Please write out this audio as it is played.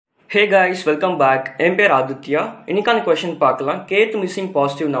Hey guys, welcome back. என் பேர் ஆதித்யா. இன்னைக்கான question பார்க்கலாம். Kth missing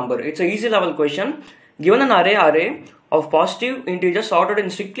positive number. It's a easy level question. Given an array of positive integers sorted in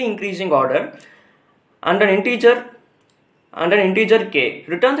strictly increasing order and an integer k.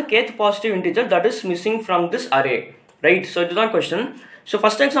 Return the kth positive integer that is missing from this array. Right? So this is the question. So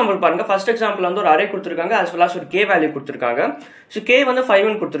first example பாருங்க. First example வந்து ஒரு array கொடுத்திருக்காங்க as well as ஒரு k value கொடுத்திருக்காங்க. So k வந்து 5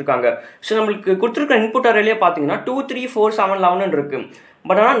 ன்னு கொடுத்திருக்காங்க. So நமக்கு கொடுத்திருக்கிற input arrayலயே பாத்தீங்கன்னா 2 3 4 7 11 ன்னு இருக்கு.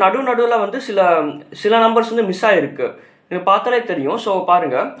 பட் ஆனால் நடுவில் வந்து சில நம்பர்ஸ் வந்து மிஸ் ஆகிருக்கு. இது பார்த்தாலே தெரியும். ஸோ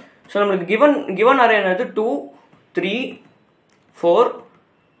பாருங்க. ஸோ நம்மளுக்கு கிவன் அரே என்னது 2 3 4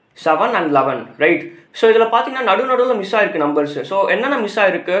 7 and 11 ரைட். ஸோ இதில் பார்த்தீங்கன்னா நடுவில் மிஸ் ஆகிருக்கு நம்பர்ஸ். ஸோ என்னென்ன மிஸ்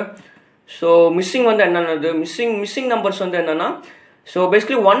ஆகிருக்கு? ஸோ மிஸ்ஸிங் வந்து என்னென்னது மிஸ்ஸிங் நம்பர்ஸ் வந்து என்னென்னா ஸோ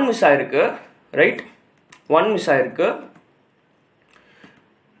பேசிக்கலி 1 மிஸ் ஆகிருக்கு ரைட். 1 மிஸ் ஆகிருக்கு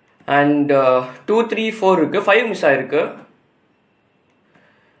அண்ட் 2 3 4 இருக்குது. 5 மிஸ் ஆகிருக்கு.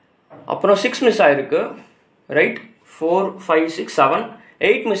 அப்புறம் 6 மிஸ் ஆயிருக்கு ரைட். 4 5 6 7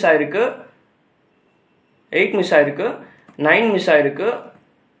 8 மிஸ் ஆயிருக்கு. 8 மிஸ் ஆயிருக்கு. 9 மிஸ் ஆயிருக்கு.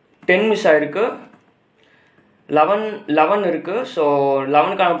 10 மிஸ் ஆயிருக்கு. 11 இருக்கு. ஸோ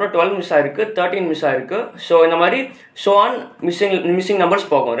 11க்கு அப்புறம் 12 மிஸ் ஆயிருக்கு. 13 மிஸ் ஆயிருக்கு. ஸோ இந்த மாதிரி ஸோ ஆன் மிஸ்ஸிங்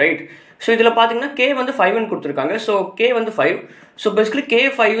நம்பர்ஸ் போகும் ரைட். ஸோ இதில் பார்த்தீங்கன்னா கே வந்து 5ன்னு கொடுத்துருக்காங்க. ஸோ கே வந்து 5. So basically K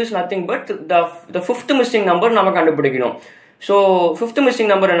 5 is nothing but the fifth missing number நம்ம கண்டுபிடிக்கணும். So fifth missing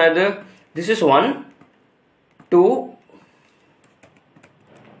number another. This is 1 2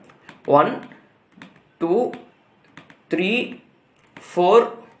 1 2 3 4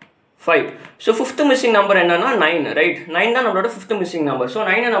 5. So fifth missing number என்னன்னா 9 right. 9 தான் நம்மளோட fifth missing number. So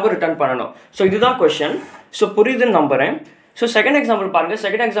 9 number return பண்ணணும். So இதுதான் question. So புரியுதுன்னு நம்புறேன். So second example பாருங்க.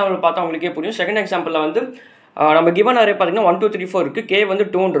 second example பார்த்தா உங்களுக்கே புரியும். second exampleல வந்து நம்ம given array பார்த்தீங்கன்னா 1 2 3 4 இருக்கு. k வந்து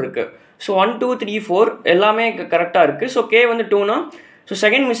 2 இருக்கு. ஸோ 1 2 3 4 எல்லாமே கரெக்டாக இருக்குது. ஸோ கே வந்து 2னா ஸோ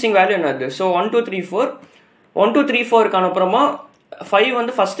செகண்ட் மிஸ்ஸிங் வேல்யூ என்னது? ஸோ 1 2 3 4 1 2 3 4க்கான அப்புறமா 5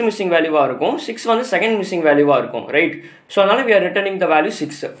 வந்து ஃபர்ஸ்ட் மிஸ்ஸிங் வேல்யூவாக இருக்கும். 6 வந்து செகண்ட் மிஸ்ஸிங் வேல்யூவாக இருக்கும் ரைட். ஸோ அதனால் we are returning the value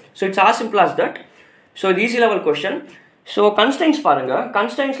 6. So it's as simple as that. So இது easy level question. So constants பாருங்கள்.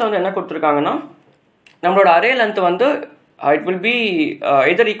 கன்ஸ்டன்ட்ஸில் வந்து என்ன கொடுத்துருக்காங்கன்னா நம்மளோட அரே லென்த் வந்து it will be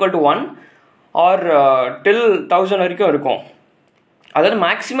either equal to 1 R till 1000 வரைக்கும் இருக்கும். அதாவது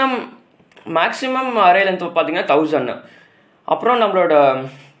மேக்ஸிமம் அரே லென்த் பார்த்தீங்கன்னா 1000. அப்புறம் நம்மளோட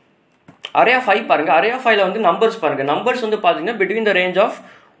அரே ஆஃப் 5 பாருங்கள். அரே ஆஃப் 5ல வந்து நம்பர்ஸ் பாருங்கள். நம்பர்ஸ் வந்து பார்த்தீங்கன்னா between the range of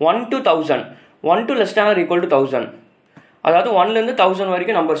 1 to 1000. 1 to less than or equal to 1000. அதாவது 1லேருந்து 1000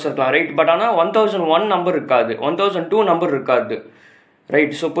 வரைக்கும் நம்பர்ஸ் இருக்கலாம் ரைட். பட் ஆனால் 1001 நம்பர் இருக்காது. 1002 நம்பர் இருக்காது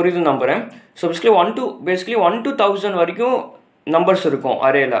ரைட். ஸோ புரியுது நம்புறேன். ஸோ பேசிக்கலி 1 to 1000 வரைக்கும் நம்பர்ஸ் இருக்கும்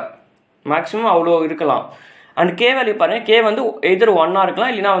அரேல. மேக்ஸிமம் அவ்வளோ இருக்கலாம். அண்ட் கே வேல்யூ பாருங்கள். கே வந்து எதர் 1ஆக இருக்கலாம்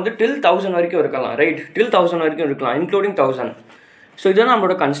இல்லைனா வந்து till 1000 வரைக்கும் இருக்கலாம் ரைட். till 1000 வரைக்கும் இருக்கலாம் இன்க்ளூடிங் 1000. ஸோ இதுதான்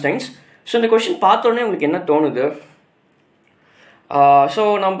நம்மளோட கன்ஸ்டன்ட்ஸ். ஸோ இந்த கொஸ்டின் பார்த்தோன்னே உங்களுக்கு என்ன தோணுது? ஸோ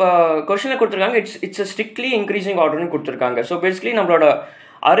நம்ம கொஸ்டினில் கொடுத்துருக்காங்க இட்ஸ் ஸ்ட்ரிக்ட்லி இன்க்ரீசிங் ஆர்டர்னு கொடுத்துருக்காங்க. ஸோ பேசிக்கலி நம்மளோட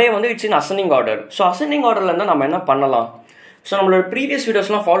அரே வந்து it's in ascending order. So ascending ஆர்டரில் இருந்தால் நம்ம என்ன பண்ணலாம்? ஸோ நம்மளோட ப்ரீவியஸ்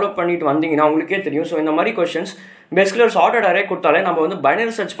வீடியோஸ்லாம் ஃபாலோ பண்ணிட்டு வந்தீங்கன்னா உங்களுக்கே தெரியும். ஸோ இந்த மாதிரி கொஸ்டின்ஸ் பேசிக்கலி ஒரு சார்ட்டட் அரே கொடுத்தாலே நம்ம வந்து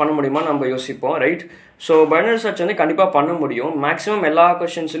பைனரி சர்ச் பண்ண முடியுமா நம்ம யோசிப்போம் ரைட். ஸோ பைனரி சர்ச் வந்து கண்டிப்பாக பண்ண முடியும். மேக்ஸிமம் எல்லா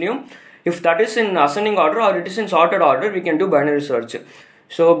கொஸ்டின்ஸ்லையும் if that is in ascending order R it is in chartered order we can do binary search.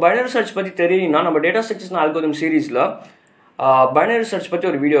 So binary search பற்றி தெரியலனா நம்ம டேட்டா ஸ்ட்ரக்சர்ஸ் அண்ட் அல்கோரிதம் சீரீஸில் பைனரி சர்ச் பற்றி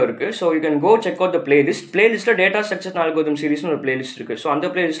ஒரு வீடியோ இருக்குது. So you can go check out the பிளேலிஸ்ட்டில் data structures and algorithm சீரீஸ்னு ஒரு playlist இருக்குது. ஸோ அந்த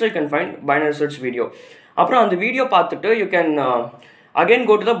பிளேலிஸ்ட்டில் you can find binary search video. அப்புறம் அந்த வீடியோ பார்த்துட்டு you can again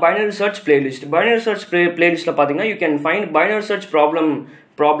go to the binary search playlist. Binary search playlistல பார்த்தீங்கன்னா you can find binary search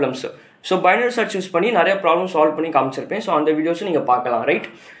problems. So binary search use பண்ணி நிறைய ப்ராப்ளம் சால்வ் பண்ணி காமிச்சிருப்பேன். ஸோ அந்த வீடியோஸும் நீங்கள் பார்க்கலாம் ரைட்.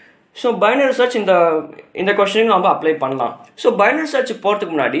 ஸோ binary search இந்த கொஸ்டினுக்கு நம்ம அப்ளை பண்ணலாம். ஸோ binary search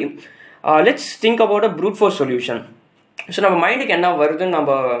போகிறதுக்கு முன்னாடி let's think about a brute force solution. So நம்ம மைண்டுக்கு என்ன வருதுன்னு நம்ம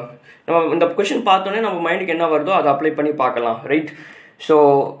இந்த கொஸ்டின் பார்த்தோன்னே நம்ம மைண்டுக்கு என்ன வருதோ அதை அப்ளை பண்ணி பார்க்கலாம் ரைட். ஸோ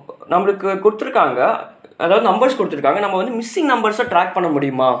நம்மளுக்கு கொடுத்துருக்காங்க, அதாவது நம்பர்ஸ் கொடுத்துருக்காங்க. நம்ம வந்து மிஸ்ஸிங் நம்பர்ஸை ட்ராக் பண்ண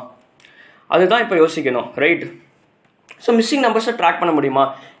முடியுமா? அதுதான் இப்போ யோசிக்கணும் ரைட். ஸோ மிஸ்ஸிங் நம்பர்ஸை ட்ராக் பண்ண முடியுமா?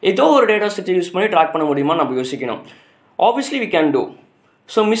 ஏதோ ஒரு டேட்டா ஸ்ட்ரக்சர் யூஸ் பண்ணி ட்ராக் பண்ண முடியுமா நம்ம யோசிக்கணும். Obviously we can do.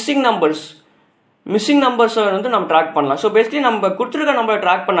 So missing நம்பர்ஸை வந்து நம்ம ட்ராக் பண்ணலாம். ஸோ பேசிக்கலி நம்ம கொடுத்துருக்க நம்பரை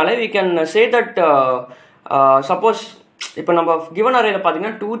ட்ராக் பண்ணாலே we can say that suppose இப்போ நம்ம கிவன் அரேல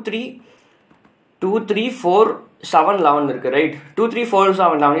பார்த்தீங்கன்னா 2 3 4 7 11 இருக்குது ரைட். 2 3 4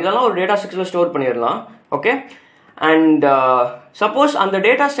 7 11 இதெல்லாம் ஒரு டேட்டா ஸ்ட்ரக்சரில் ஸ்டோர் பண்ணிடலாம் ஓகே. அண்ட் சப்போஸ் அந்த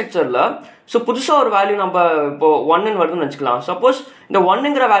டேட்டா ஸ்ட்ரக்சரில் ஸோ புதுசாக ஒரு வேல்யூ நம்ம இப்போ 1ன்னு வருதுன்னு வச்சுக்கலாம். சப்போஸ் இந்த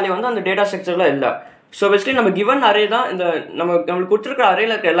 1ங்கிற வேல்யூ வந்து அந்த டேட்டா ஸ்ட்ரக்சரில் இல்லை. ஸோ பேசிக்கலி நம்ம கிவன் அரே தான் இந்த நம்மளுக்கு கொடுத்துருக்கிற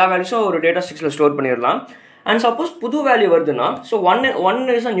அரேல இருக்க எல்லா வேல்யூஸும் ஒரு டேட்டா ஸ்ட்ரக்சரில் ஸ்டோர் பண்ணிடலாம். அண்ட் சப்போஸ் புது வேல்யூ வருதுன்னா so one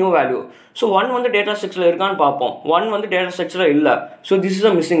is a new value. So 1 வந்து டேட்டா ஸ்ட்ரக்சரில் இருக்கான்னு பார்ப்போம். 1 வந்து டேட்டா ஸ்ட்ரக்சரில் இல்லை. So this is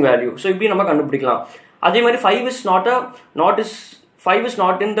a missing value. So இப்படி நம்ம கண்டுபிடிக்கலாம். அதே மாதிரி 5 is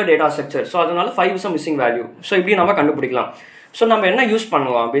not in the data structure. So அதனால 5 is a missing value. So இப்படி நம்ம கண்டுபிடிக்கலாம். ஸோ நம்ம என்ன யூஸ்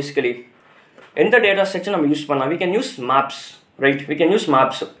பண்ணலாம் பேசிக்கலி, எந்த டேட்டா ஸ்ட்ரக்சர் நம்ம யூஸ் பண்ணலாம்? we can use maps, right? we can use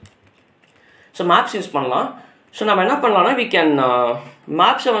maps. So maps use பண்ணலாம். ஸோ நம்ம என்ன பண்ணலாம்னா we can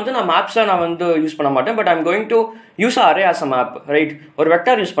மேப்ஸை வந்து நான் வந்து யூஸ் பண்ண மாட்டேன். But I'm going to use array as a map, right? ஒரு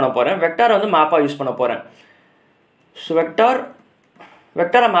வெக்டார் யூஸ் பண்ண போகிறேன். வெக்டாரை வந்து மேப்பாக யூஸ் பண்ண போகிறேன். ஸோ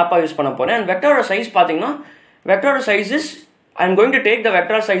வெக்டாரை மேப்பாக யூஸ் பண்ண போகிறேன். அண்ட் வெக்டாரோட சைஸ் பார்த்தீங்கன்னா வெக்டாரோட size is I'm going to take the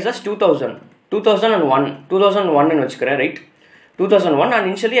vector size as 2001 வச்சுக்கிறேன், right? 2001 and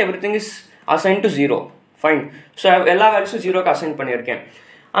initially every thing is assign to 0. Fine. So எல்லா வேல்யூஸும் 0க்கு அசைன் பண்ணியிருக்கேன்.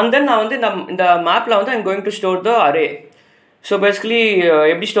 அண்ட் தென் நான் வந்து இந்த மேப்பில் வந்து I'm going to store the array. So basically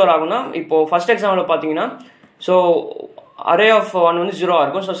எப்படி ஸ்டோர் ஆகும்னா, இப்போது ஃபர்ஸ்ட் எக்ஸாம்பிள் பார்த்தீங்கன்னா ஸோ அரே ஆஃப் 1 வந்து 0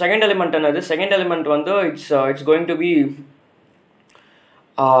 இருக்கும். ஸோ செகண்ட் எலிமெண்ட் என்னது? செகண்ட் எலிமெண்ட் வந்து it's going to be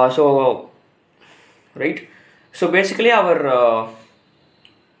so right. So basically our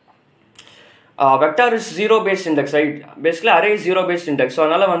vector is 0 based index, right? Basically array is 0 based index. So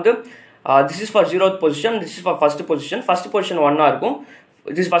அதனால் வந்து this is for 0th position, this is for first position 1 இருக்கும்.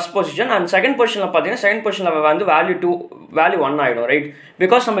 this first position and second position பார்த்தீங்கன்னா second பொசிஷனில் வந்து value 1 ஆகிடும், right?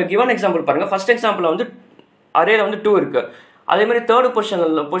 Because நம்ம given example பாருங்கள். First எக்ஸாம்பிளில் வந்து அரேல வந்து 2 இருக்குது. அதேமாதிரி தேர்ட்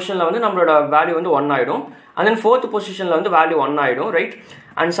பொசிஷனில் வந்து நம்மளோட வேல்யூ வந்து 1 ஆகிடும். அண்ட் தென் ஃபோர்த் பொசிஷனில் வந்து வேல்யூ 1 ஆகிடும், ரைட்?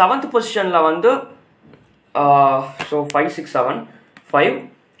 அண்ட் செவன்த் பொசிஷனில் வந்து so 5 6 7 5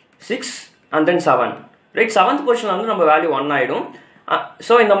 6 and then 7, right? Seventh பொசிஷனில் வந்து நம்ம வேல்யூ 1 ஆகிடும்.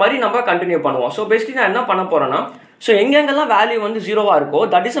 ஸோ இந்த மாதிரி நம்ம கண்டினியூ பண்ணுவோம். ஸோ பேசிக்கலி நான் என்ன பண்ண போகிறேன்னா, ஸோ எங்கெங்கெல்லாம் வேல்யூ வந்து 0வாக இருக்கோ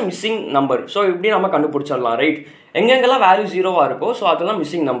that is a missing number. So இப்படி நம்ம கண்டுபிடிச்சிடலாம், ரைட்? எங்கெங்கெல்லாம் வேல்யூ 0வாக இருக்கோ ஸோ அதெல்லாம்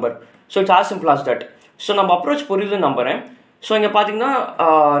missing number. So it's as simple as that. So நம்ம அப்ரோச் புரியுதுன்னு நம்புறேன். ஸோ இங்கே பார்த்தீங்கன்னா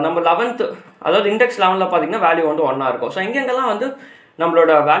நம்ம 11th அதாவது இண்டெக்ஸ் 11ல் பார்த்தீங்கன்னா வேல்யூ வந்து 1 இருக்கும். ஸோ எங்கெங்கெல்லாம் வந்து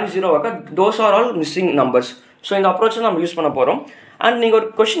நம்மளோட வேல்யூ 0 இருக்கா those are all missing numbers. So இந்த அப்ரோச்சை நம்ம யூஸ் பண்ண போகிறோம். அண்ட் நீங்கள் ஒரு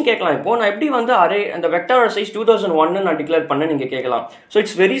கொஸ்டின் கேட்கலாம், இப்போ நான் எப்படி வந்து அரே அந்த வெக்டாரோட சைஸ் 2001 நான் டிக்ளேர் பண்ண நீங்கள் கேட்கலாம். So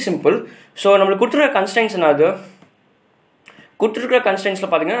it's very simple. So நம்மளுக்கு கொடுத்துருக்க கன்ஸ்டன்ஸ் என்னது? கொடுத்துருக்கிற கன்ஸ்டன்ஸில்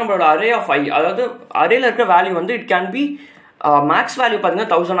பார்த்தீங்கன்னா நம்மளோட அரே ஆஃப் i, அதாவது அரேல இருக்கிற வேல்யூ வந்து it can be maths value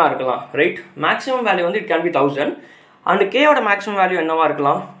பார்த்தீங்கன்னா 1000 இருக்கலாம், ரைட்? மேக்ஸிமம் வேல்யூ வந்து it can be 1000 and கேயோட maximum value என்னவா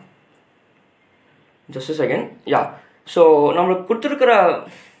இருக்கலாம்? Just second. யா, ஸோ நம்மளுக்கு கொடுத்துருக்கிற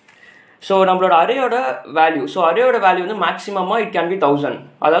ஸோ நம்மளோட அரேயோட வேல்யூ, ஸோ அரேயோட வேல்யூ வந்து மேக்ஸிமமாக இட் கேன் பி 1000.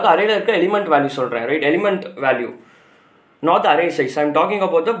 அதாவது அரேல இருக்க எலிமெண்ட் வேல்யூ சொல்கிறேன், right? Element value, not array size. I am talking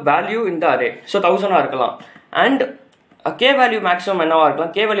about the value in the array. So 1000 இருக்கலாம். அண்ட் கே வேல்யூ மேக்ஸிமம் என்னவா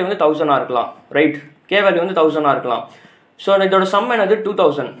இருக்கலாம்? கே வேல்யூ வந்து 1000 இருக்கலாம், ரைட்? கே வேல்யூ வந்து 1000 இருக்கலாம். ஸோ இதோட சம் என்னது?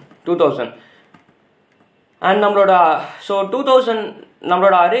 2000. அண்ட் நம்மளோட ஸோ 2000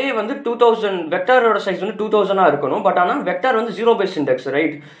 நம்மளோட அரே வந்து 2000 வெக்டாரோட சைஸ் வந்து 2000 இருக்கணும். பட் ஆனால் வெக்டார் வந்து 0 based index,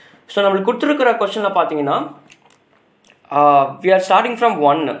 ரைட்? ஸோ நம்மளுக்கு கொடுத்துருக்கிற கொஸ்டினில் பார்த்தீங்கன்னா we are starting from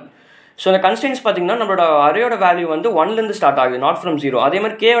 1. So இந்த கன்ஸ்டன்ஸ் பார்த்தீங்கன்னா நம்மளோட அரேயோட வேல்யூ வந்து 1லேருந்து ஸ்டார்ட் ஆகுது, நாட் ஃப்ரம் 0. அதே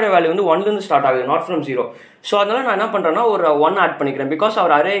மாதிரி கேயோட வேல்யூ வந்து 1லேருந்து ஸ்டார்ட் ஆகுது, நாட் ஃப்ரம் 0. ஸோ அதனால நான் என்ன பண்ணுறேன்னா ஒரு 1 ஆட் பண்ணிக்கிறேன். Because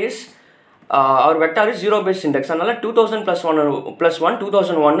our array is our vector is 0 based index. அதனால 2000 + 1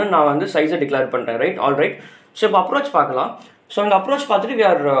 2001 நான் வந்து சைஸை டிக்ளேர் பண்ணுறேன், ரைட்? All right. ஸோ இப்போ அப்ரோச் பார்க்கலாம். ஸோ இந்த அப்ரோச் பார்த்துட்டு we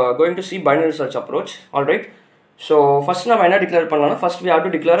are going to see binary search approach, all right? So first நம்ம என்ன டிக்ளேர் பண்ணலாம்னா, first we have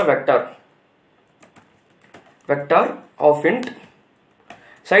to declare a vector of int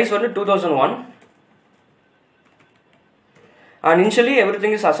size வந்து 2001 and initially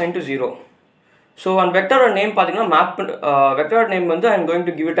everything is assigned to 0. So அந்த வெக்டரோட name பார்த்தீங்கன்னா map, வெக்டரோட name வந்து I am going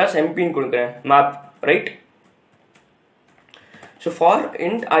to give it as mpன்னு கொடுக்குறேன், map, right? So for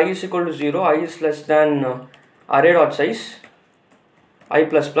int I is equal to 0, I is less than array.size I++.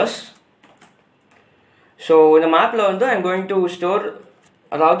 So இந்த மேப்பில் வந்து I am going to store,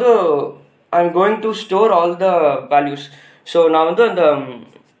 அதாவது I am going to store all the values. So நான் வந்து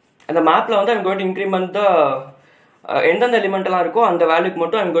அந்த மேப்பில் வந்து I am going to increment த எந்தெந்த எலிமெண்ட்லாம் இருக்கோ அந்த வேல்யூக்கு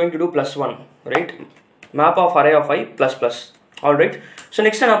மட்டும் I am going to two +1, right? Map of array of I++, all right? So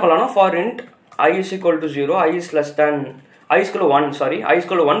next என்ன பண்ணலாம்னா for int I is equal to 0, I is less than I is equal to 1, sorry, I is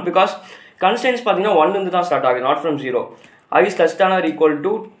equal to 1 because கன்ஸ்டன்ஸ் பார்த்தீங்கன்னா 1லேருந்து தான் start ஆகுது, not from 0. I is less than or equal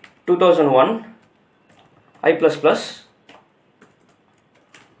to 2001 I++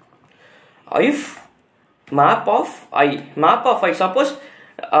 if map of I suppose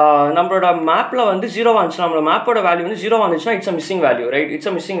நம்மளோட மேப்பில் வந்து 0 வந்துச்சுன்னா, நம்மளோட மேப்போட value வந்து 0 வந்துச்சுன்னா it's a missing value, right? It's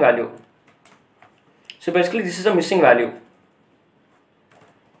a missing value. So basically this is a missing value.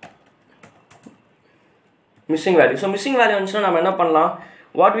 So missing value வந்துச்சுன்னா நம்ம என்ன பண்ணலாம்?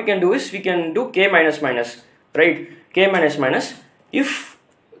 What we can do is we can do k -. right? K minus minus. If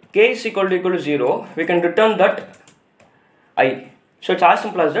k is equal to 0, we can return that I. So it's as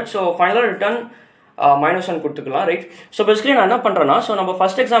simple as that. So finally return minus 1 கொடுத்துக்கலாம், right? So basically நான் என்ன பண்றேன்னா, so நம்ம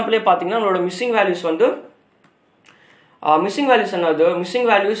first example பாத்தீங்கன்னா நம்மளோட missing values வந்து missing values என்னது?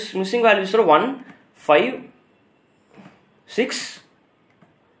 missing values are 1, 5, 6,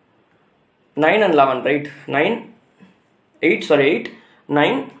 9 and 11, right? 8,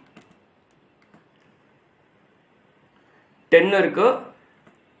 9, 10 இருக்கு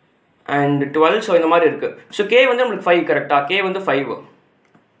and 12, so இந்த மாதிரி இருக்கு. So k வந்து நமக்கு 5 கரெக்ட்டா? k வந்து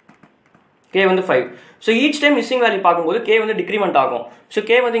 5. So each time missing value பார்க்கும்போது k வந்து decrement ஆகும். So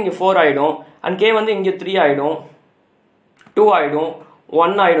k வந்து இங்க 4 ஆயிடும் and k வந்து இங்க 3 ஆயிடும், 2 ஆயிடும்,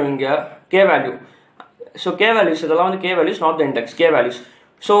 1 ஆயிடும் இங்க k value. So k values இதெல்லாம் வந்து k values, not the index, k values.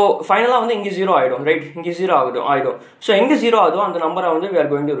 So finally வந்து இங்க 0 ஆயிடும், right? இங்க 0 ஆயிடும். So எங்க 0 ஆகுதோ அந்த நம்பரை வந்து we are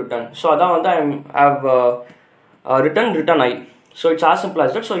going to return. So அதான் வந்து I have return I. So it's as simple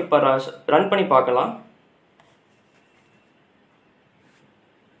as that. So இப்போ run பண்ணி பார்க்கலாம்.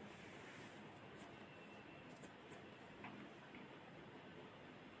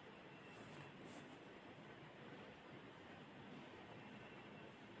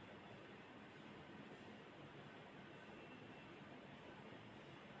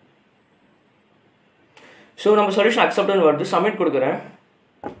 So நம்ம சொல்யூஷன் அக்செப்ட்னு வருது, சப்மிட் கொடுக்குறேன்.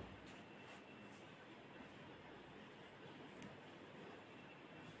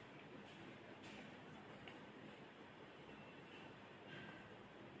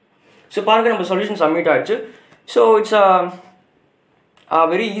 ஸோ பாருங்க நம்ம சொல்யூஷன் சப்மிட் ஆயிடுச்சு. So it's a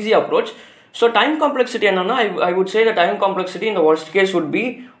very easy approach. So time complexity என்னன்னா, I would say the time complexity in the worst case would be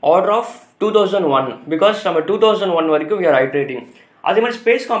order of 2001 because நம்ம 2001 வரைக்கும் we are iterating. அதே மாதிரி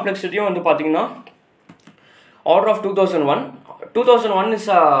space காம்ப்ளெக்சிட்டியும் வந்து பார்த்தீங்கன்னா order of 2001 is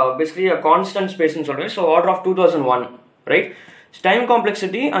basically a constant space in சொல்றேன். So order of 2001, right? Time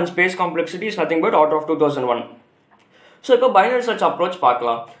complexity and space complexity is nothing but order of 2001. So இப்போ binary search approach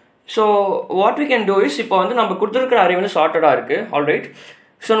பார்க்கலாம். So what we can do is, இப்போ வந்து நம்ம கொடுத்துருக்கிற array வந்து சார்ட்டடாக இருக்கு, alright.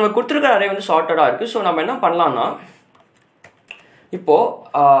 So நம்ம கொடுத்துருக்கிற அரே வந்து சார்ட்டடாக இருக்கு. ஸோ நம்ம என்ன பண்ணலாம்னா, இப்போ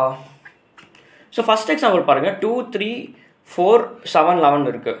ஸோ ஃபர்ஸ்ட் எக்ஸாம்பிள் பாருங்க, 2, 3, 4, 7, 11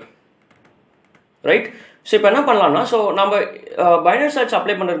 இருக்கு, ரைட்? ஸோ இப்போ என்ன பண்ணலாம்னா, ஸோ நம்ம பைனரி சர்ச்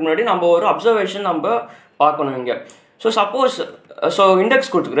அப்ளை பண்ணுறதுக்கு முன்னாடி நம்ம ஒரு அப்சர்வேஷன் நம்ம பார்க்கணும் இங்கே. ஸோ சப்போஸ் ஸோ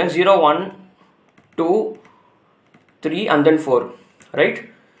இண்டெக்ஸ் கொடுத்துக்கிறேன் 0, 1, 2, 3 and then 4, ரைட்?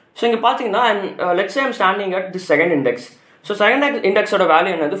 ஸோ இங்கே பார்த்தீங்கன்னா let's say I'm standing at this second index. So second இண்டெக்ஸோட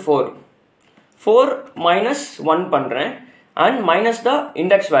value என்னது? 4 minus 1 பண்ணுறேன் and minus the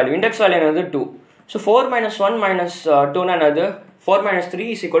index value என்னது 2. ஸோ 4 minus 1 minus 2 என்னது? 4 minus 3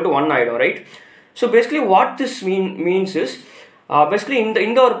 is equal to 1 ஆகிடும், right? So basically what this means is, basically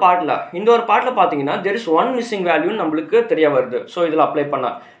இந்த ஒரு பார்ட்டில் பார்த்தீங்கன்னா there is one missing value நம்மளுக்கு தெரிய வருது. ஸோ இதில் அப்ளை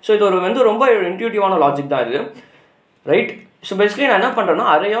பண்ணால், ஸோ இது ஒரு வந்து ரொம்ப இன்ட்யூட்டிவான லாஜிக் தான் இது, ரைட்? ஸோ பேசிக்கலி நான் என்ன பண்ணுறேன்னா,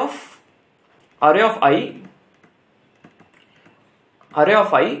 array of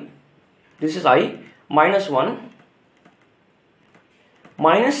I, this is I minus 1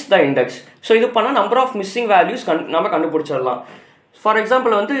 minus the index. So இது பண்ணால் நம்பர் ஆஃப் மிஸ்ஸிங் வேல்யூஸ் நம்ம கண்டுபிடிச்சிடலாம். ஃபார்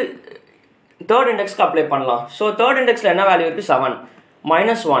எக்ஸாம்பிள் வந்து தேர்ட் இண்டெக்ஸ்க்கு அப்ளை பண்ணலாம். ஸோ தேர்ட் இண்டெக்ஸில் என்ன வேல்யூ இருக்குது? 7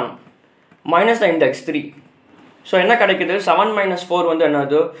 minus 1 minus the index 3. So என்ன கிடைக்குது? 7 minus 4 வந்து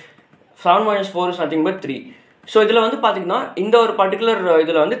என்னது? 7 minus 4 is nothing but 3. So இதில் வந்து பார்த்தீங்கன்னா இந்த ஒரு பர்டிகுலர்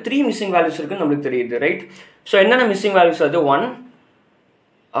இதில் வந்து 3 மிஸ்ஸிங் வேல்யூஸ் இருக்குன்னு நம்மளுக்கு தெரியுது, ரைட்? ஸோ என்னென்ன மிஸ்ஸிங் வேல்யூஸ் அது? 1,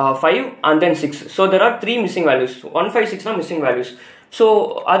 5 and then 6. So there are 3 missing values. 1, 5, 6 missing values. So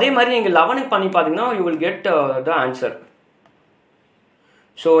அதே மாதிரி நீங்கள் 11க்கு பண்ணி பார்த்தீங்கன்னா you will get the answer.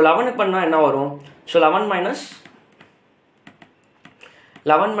 So 11க்கு பண்ணால் என்ன வரும்? So 11 minus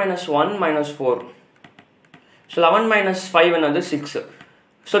 1 minus 4. So 11 minus 5 என்னது? 6.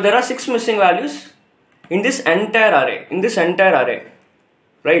 So there are 6 missing values in this entire array,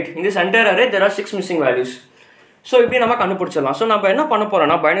 right? In this entire array there are 6 missing values. So இப்படி நம்ம கண்டுபிடிச்சிடலாம். ஸோ நம்ம என்ன பண்ண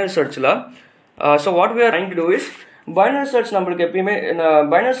போகிறோம்னா பைனரி சர்ச்சில், so what we are trying to do is, binary search நம்மளுக்கு எப்பயுமே,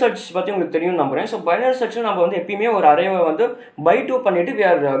 பைனரி சர்ச் பற்றி உங்களுக்கு தெரியும் நம்புறேன். ஸோ பைனரி சர்ச்சில் நம்ம வந்து எப்பயுமே ஒரு அரேவை வந்து by 2 பண்ணிவிட்டு we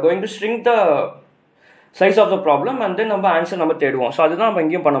are going to shrink the size of the problem and then நம்ம ஆன்சர் நம்ம தேடுவோம். ஸோ அதுதான் நம்ம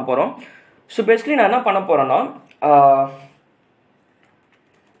இங்கேயும் பண்ண போகிறோம். ஸோ பேசிக்கலி நான் என்ன பண்ண போகிறேன்னா,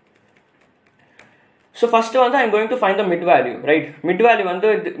 ஸோ ஃபஸ்ட்டு வந்து I'm going to find the mid value, right? mid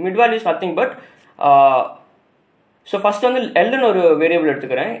value is nothing but, so first வந்து எல்லுன்னு ஒரு வேரியபிள்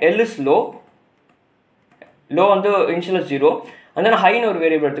எடுத்துக்கிறேன். எல் இஸ் லோ வந்து இனிஷியல் 0 and then ஹைன்னு ஒரு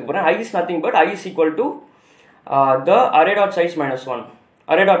வேரியபிள் எடுத்துக்க போகிறேன். High is nothing but I is equal to the array dot size minus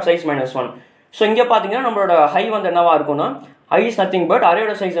one. So இங்கே பார்த்தீங்கன்னா நம்மளோட ஹை வந்து என்னவா இருக்கும்னா, ஐ இஸ் நத்திங் பட்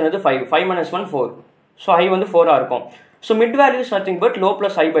அரேயோட சைஸ் என்னது 5 minus 1 4, ஸோ I வந்து 4 இருக்கும். So mid value is nothing but low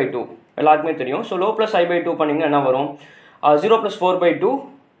plus I by 2 எல்லாருக்குமே தெரியும். So low plus I by 2 பண்ணிங்கன்னா என்ன வரும், 0 + 4 by 2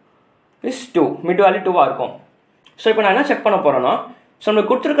 is 2, மிட் வேல்யூ 2 இருக்கும். ஸோ இப்போ நான் என்ன செக் பண்ண போகிறேன்னா, ஸோ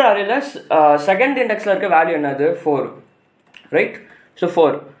நம்மளுக்கு கொடுத்துருக்கிற அரேயில் செகண்ட் இண்டெக்ஸில் இருக்க வேல்யூ என்னது 4, ரைட். ஸோ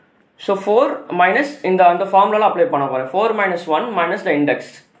 4 மைனஸ் அந்த ஃபார்முலாவில் அப்ளை பண்ண போகிறேன். 4 - 1 மைனஸ் த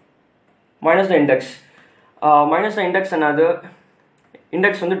இண்டெக்ஸ் என்னது,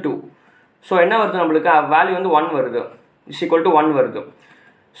 இண்டெக்ஸ் வந்து 2. ஸோ என்ன வருது நம்மளுக்கு, வேல்யூ வந்து 1 வருது, இஸ் ஈக்குவல் டு 1 வருது.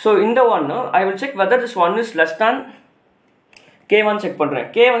 ஸோ இந்த 1 I will check whether this 1 is less than K1 check பண்ணுறேன்.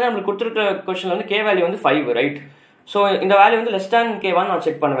 K வந்து நம்மளுக்கு கொடுத்துருக்க கொஸ்டினில் வந்து K வேல்யூ வந்து 5, ரைட். ஸோ இந்த வேல்யூ வந்து லெஸ் தேன் K1 நான்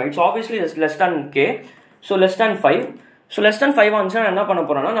செக் பண்ணுவேன். It's obviously less than K. So less than 5. So less than 5 வந்துச்சுன்னா நான் என்ன பண்ண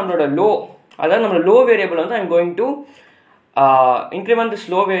போகிறேன்னா, நம்மளோட லோ, அதாவது நம்மளோட லோ வேரியபிள் வந்து I'm going to increment this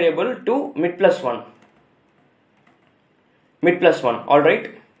low variable to mid plus 1, all right,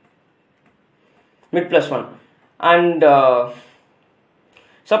 mid plus 1. And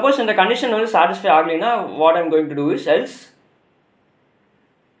suppose இந்த கண்டிஷன் வந்து சாட்டிஸ்ஃபை ஆகலைன்னா what I'm going to two is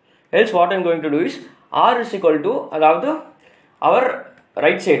else what I'm going to do is R is equal to, அதாவது our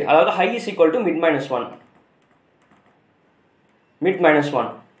right side, அதாவது high is equal to mid minus 1,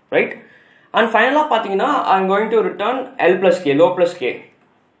 right. And finally பார்த்தீங்கன்னா I'm going to return L plus K, low plus K,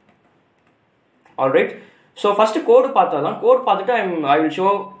 alright. So first code பார்த்தலாம், code பார்த்துட்டு I will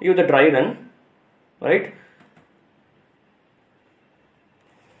show you the dry run, right.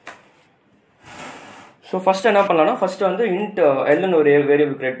 So first என்ன பண்ணலாம்னா, first வந்து int Lன்னு ஒரு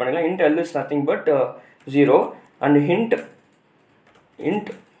variable create பண்ணிக்கலாம். int L is nothing but 0 and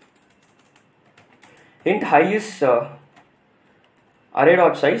int high is array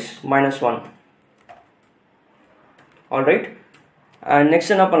dot size -1, alright. And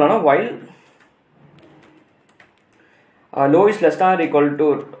next என்ன பண்ணலாம்னா, while low is less than or equal to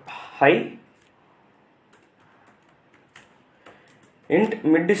high, int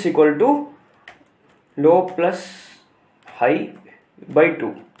mid is equal to low plus high by 2,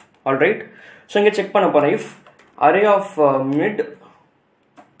 all right. So இங்க check பண்ண போறேன், if array of mid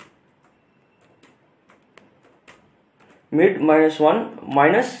minus 1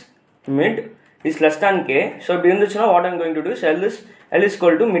 minus mid is less than K. So இப்படி இருந்துச்சுன்னா what I'm going to do is L is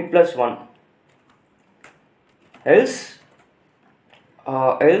equal to mid plus 1, else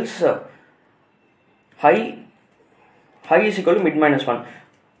high is equal to mid minus 1.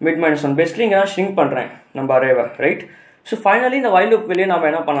 Basically இங்கே நான் shrink பண்ணுறேன் நம்ம அரேவை, right. So finally இந்த while loop வெளியே நம்ம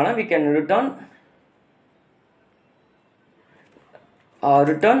என்ன பண்ணலாம்னா, we can return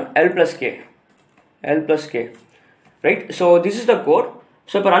L plus K, right. So this is the code.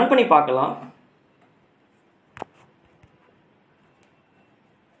 So இப்போ ரன் பண்ணி பார்க்கலாம்.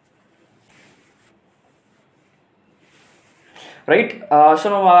 ரைட். ஸோ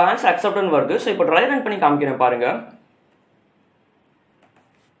நம்ம ஆன்சர் அக்செப்ட்னு வருது. ஸோ இப்போ ட்ரை ரன் பண்ணி காமிக்கிறேன் பாருங்கள்.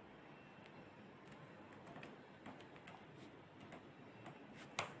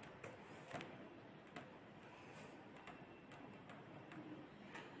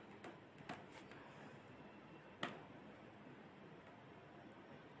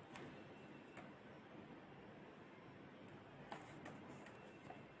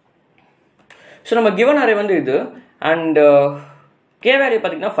 ஸோ நம்ம கிவன் அரே வந்து இது, அண்ட் K வேல்யூ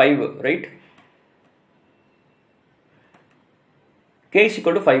பார்த்தீங்கன்னா 5, right. K is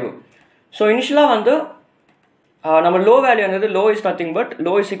equal to 5. So இனிஷியலாக வந்து நம்ம லோ வேல்யூ என்னது, low is nothing but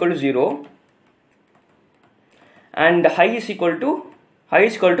low is equal to 0 and high is equal to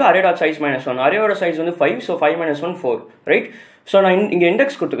array dot size -1. அரேயோட size வந்து 5, so 5 - 1 4, right. So நான் இங்கே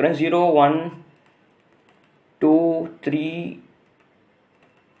index கொடுத்துக்கிறேன் 0 1 2 3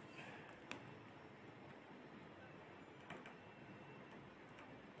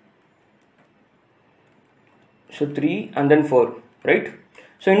 so 3 and then 4, right.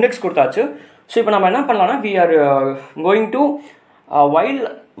 So index கொடுத்தாச்சு. So இப்போ நம்ம என்ன பண்ணலாம்னா, we are going to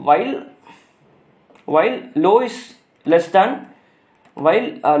while low is less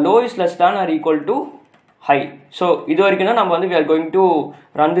than or equal to high. So இது வரைக்கும் நம்ம வந்து we are going to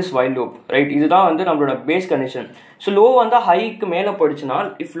run this while loop, right. இதுதான் வந்து நம்மளோட பேஸ் கண்டிஷன். ஸோ லோ வந்து ஹைக்கு மேலே போயிடுச்சுன்னா,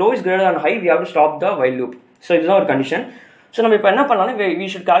 if low is greater than high we have to stop the while loop. So இதுதான் ஒரு கண்டிஷன். ஸோ நம்ம இப்போ என்ன பண்ணலாம்னா, we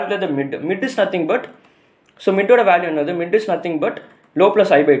should calculate the mid is nothing but, so மிட்டோட value என்னது, mid is nothing but low plus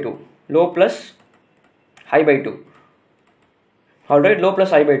I by 2, alright, low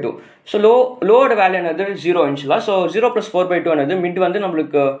plus I by 2. So லோவோட value என்னது 0 இன்ஷியலாக. So 0 plus 4 by 2 என்னது, mid வந்து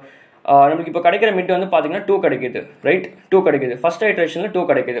நம்மளுக்கு இப்போ கிடைக்கிற மிட் வந்து பார்த்தீங்கன்னா 2 கிடைக்குது, ரைட். 2 கிடைக்குது, ஃபர்ஸ்ட் ஐட்ரேஷனில் 2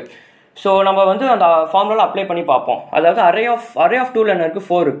 கிடைக்குது. ஸோ நம்ம வந்து அந்த ஃபார்முலாவில் அப்ளை பண்ணி பார்ப்போம். அதாவது அரே ஆஃப் 2ல என்ன இருக்குது,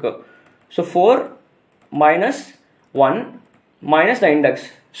 4 இருக்குது. So 4 - 1 minus the index.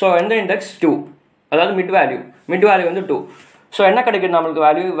 So எந்த இண்டெக்ஸ் 2, அதாவது மிட் வேல்யூ வந்து 2. ஸோ என்ன கிடைக்குது நம்மளுக்கு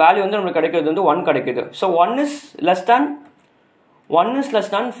வேல்யூ வந்து நம்மளுக்கு கிடைக்கிறது வந்து 1 கிடைக்குது. So 1 is less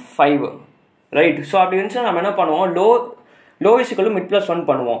than 5, right. So அப்படி இருந்துச்சுன்னா நம்ம என்ன பண்ணுவோம், low is equal to mid plus 1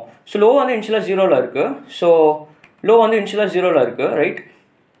 பண்ணுவோம். ஸோ லோ வந்து இனிஷியலாக 0ல் இருக்குது. ஸோ லோ வந்து இனிஷியலாக 0ல் இருக்குது, ரைட்.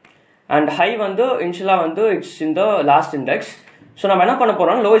 அண்ட் ஹை வந்து இனிஷியலாக வந்து it's in the last index. So நம்ம என்ன பண்ண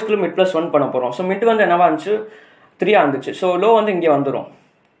போகிறோம், low is equal mid plus 1 பண்ண போகிறோம். ஸோ மிட் வந்து என்னவா இருந்துச்சு, 3 இருந்துச்சு. ஸோ லோ வந்து இங்கே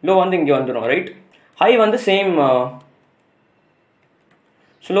வந்துடும், ரைட். ஹை வந்து சேம்,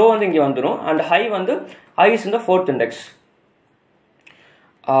 ஸோ லோ வந்து இங்கே வந்துடும். And high is in the 4th index.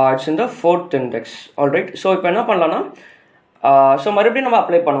 It's in the 4th index, alright. So இப்போ என்ன பண்ணலாம்னா, ஸோ மறுபடியும் நம்ம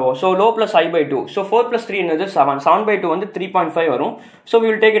அப்ளை பண்ணுவோம். So low plus I by 2. So 4 + 3 என்னது 7 by 2 வந்து 3.5 வரும். So we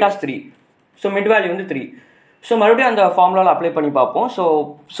will take it as 3. So mid value வந்து 3. ஸோ மறுபடியும் அந்த ஃபார்முலாவில் அப்ளை பண்ணி பார்ப்போம்.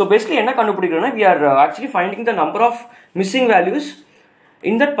 ஸோ பேசிக்கலி என்ன கண்டுபிடிக்கிறோன்னா, we are actually finding the number of missing values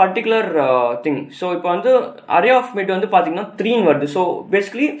in that particular thing. So இப்போ வந்து அரே ஆஃப் மிட் வந்து பார்த்தீங்கன்னா 3 வருது. ஸோ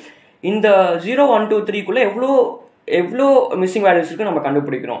பேசிக்கலி இந்த 0, 1, 2, 3க்குள்ளே எவ்வளோ மிஸ்ஸிங் வேல்யூஸ் இருக்குது நம்ம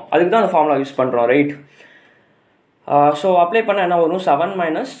கண்டுபிடிக்கிறோம். அதுக்கு தான் அந்த ஃபார்முலா யூஸ் பண்ணுறோம், ரைட். ஸோ அப்ளை பண்ண என்ன வரும், 7 -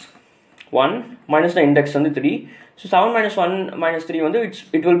 1 minus the index வந்து 3. ஸோ 7 - 1 - 3 வந்து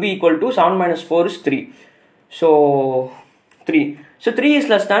it will be equal to 7 - 4 is 3. So 3. So 3 is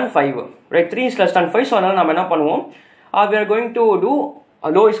less than 5, right. 3 is less than 5. So அதனால் நம்ம என்ன பண்ணுவோம், we are going to do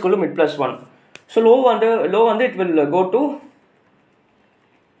low is equal to mid plus 1. So low வந்து it will go to,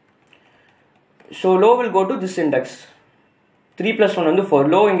 so low will go to this index. 3 + 1 வந்து 4.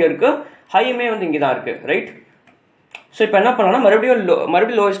 low இங்கே இருக்குது, ஹையுமே வந்து இங்கே தான் இருக்குது, ரைட். ஸோ இப்போ என்ன பண்ணோம்னா மறுபடியும்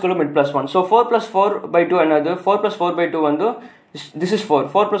low is equal to mid plus 1. So 4 + 4 by 2 என்னது, 4 + 4 by 2 வந்து this is 4.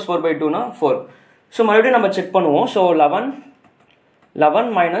 4 + 4 by 2 4. ஸோ மறுபடியும் நம்ம செக் பண்ணுவோம். So 11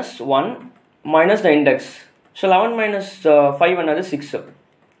 - 1 minus the index. So 11 - 5 என்னது 6,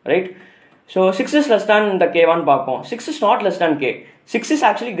 right. So 6 is less than the k1 பார்ப்போம். 6 is not less than k. 6 is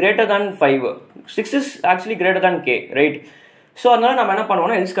actually greater than 5. 6 is actually greater than k, right. So அதனால நம்ம என்ன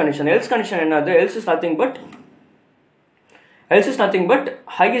பண்ணுவோம்னா else condition என்னது, else is nothing but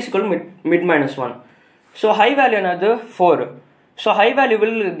high is equal to mid minus 1. So high value என்னது 4. So high value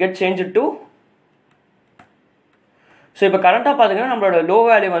will get changed to, so இப்போ கரண்ட்டாக பார்த்தீங்கன்னா நம்மளோட லோ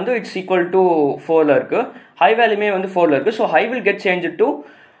வேல்யூ வந்து இட்ஸ் ஈக்குவல் டு 4ல் இருக்குது, ஹை வேல்யூமே வந்து 4ல் இருக்குது. So high will get change to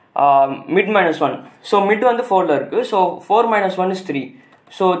mid - 1. So mid வந்து 4ல் இருக்குது. So 4 - 1 is 3.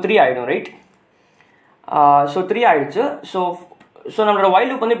 ஸோ 3 ஆகிடும், ரைட். ஸோ 3 ஆகிடுச்சு. ஸோ நம்மளோட while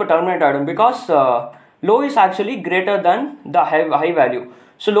loop வந்து இப்போ டெர்மினேட் ஆகிடும், because low is actually greater than the high value.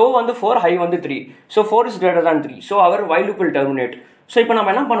 So low வந்து 4, high வந்து 3. So 4 is greater than 3. So our while loop will terminate. So இப்போ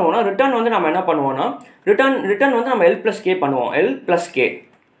நம்ம என்ன பண்ணுவோம்னா ரிட்டர்ன் வந்து ரிட்டர்ன் வந்து நம்ம L plus K பண்ணுவோம். L plus K.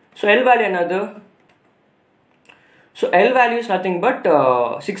 So L value என்னது, so L value is nothing but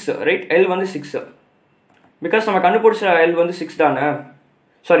 6, right. L வந்து 6, பிகாஸ் நம்ம கண்டுபிடிச்ச L வந்து 6 தானே,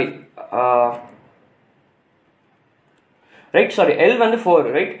 சாரி, ரைட், சாரி. L வந்து 4,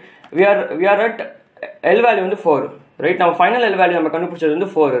 right. we are at L value வந்து 4, ரைட். நம்ம ஃபைனல் L வேல்யூ நம்ம கண்டுபிடிச்சது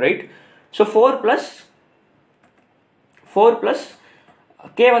வந்து 4, ரைட். ஸோ 4 plus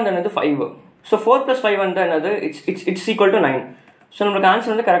K வந்து என்னது 5. ஸோ 4 + 5 வந்து என்னது, இட்ஸ் ஈக்குவல் டு 9. ஸோ நம்மளுக்கு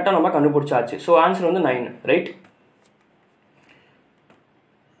ஆன்சர் வந்து கரெக்டாக நம்ம கண்டுபிடிச்சாச்சு. ஸோ ஆன்சர் வந்து 9, right.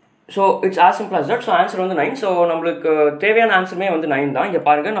 So it's as simple as that. So answer வந்து 9. ஸோ நம்மளுக்கு தேவையான ஆன்சருமே வந்து 9 தான். இங்கே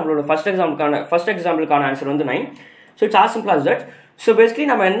பாருங்கள், நம்மளோட ஃபர்ஸ்ட் எக்ஸாம்பிளுக்கான ஆன்சர் வந்து 9. So it's as simple as that. So basically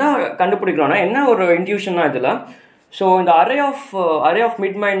நம்ம என்ன கண்டுபிடிக்கிறோம்னா, என்ன ஒரு இன்ட்யூஷன்னா இதில், ஸோ இந்த array of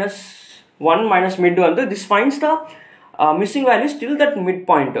mid - 1 minus mid வந்து this finds the missing value till that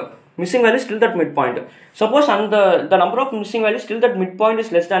midpoint. Suppose the number of missing values till that midpoint is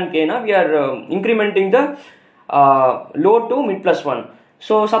less than k, we are incrementing the low to mid plus 1.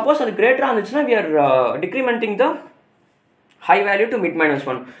 So suppose அது greater இருந்துச்சுன்னா we are decrementing the high value to mid minus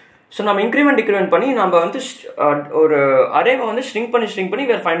 1. So நம்ம decrement பண்ணி நம்ம வந்து ஒரு அரேவை வந்து shrink பண்ணி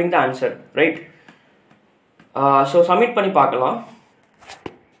we are finding the answer, right. So submit பண்ணி பார்க்கலாம்.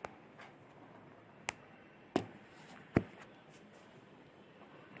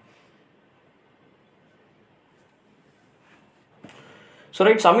 ஸோ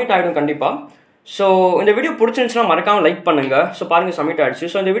ரைட், சப்மிட் ஆகிடும் கண்டிப்பாக. ஸோ இந்த வீடியோ பிடிச்சிருந்துச்சுன்னா மறக்காமல் லைக் பண்ணுங்கள். ஸோ பாருங்கள், சப்மிட் ஆகிடுச்சு.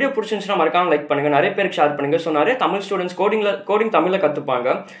 ஸோ இந்த வீடியோ பிடிச்சிருந்துச்சுன்னா மறக்காமல் லைக் பண்ணுங்கள், நிறைய பேருக்கு ஷேர் பண்ணுங்கள். ஸோ நிறைய தமிழ் ஸ்டூடெண்ட்ஸ் கோடிங் தமிழில் கற்றுப்பாங்க.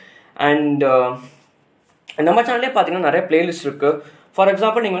 அண்ட் நம்ம சேனல்லே பார்த்தீங்கன்னா நிறைய பிளேலிஸ்ட் இருக்குது. ஃபார்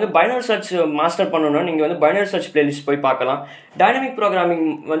எக்ஸாம்பிள், நீங்கள் வந்து பைனரி சர்ச் மாஸ்டர் பண்ணணும்னா நீங்கள் வந்து பைனரி சர்ச் பிளேலிஸ்ட் போய் பார்க்கலாம். டைனமிக் ப்ரோக்ராமிங்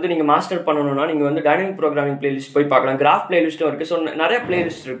வந்து நீங்கள் மாஸ்டர் பண்ணணும்னா நீங்கள் வந்து டைனமிக் ப்ரோக்ராமிங் பிளேலிஸ்ட் போய் பார்க்கலாம். கிராஃப் பிளேலிஸ்ட்டும் இருக்குது. ஸோ நிறைய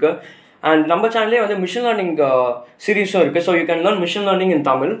பிளேலிஸ்ட் இருக்குது. அண்ட் நம்ம சேனல்லே வந்து மிஷின் லேர்னிங் சீரீஸும் இருக்குது. So you can learn machine learning in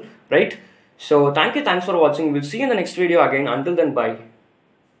Tamil, right. So thanks for வாட்சிங். Will see you in the next video again. Until then, bye.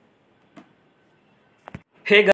 Hey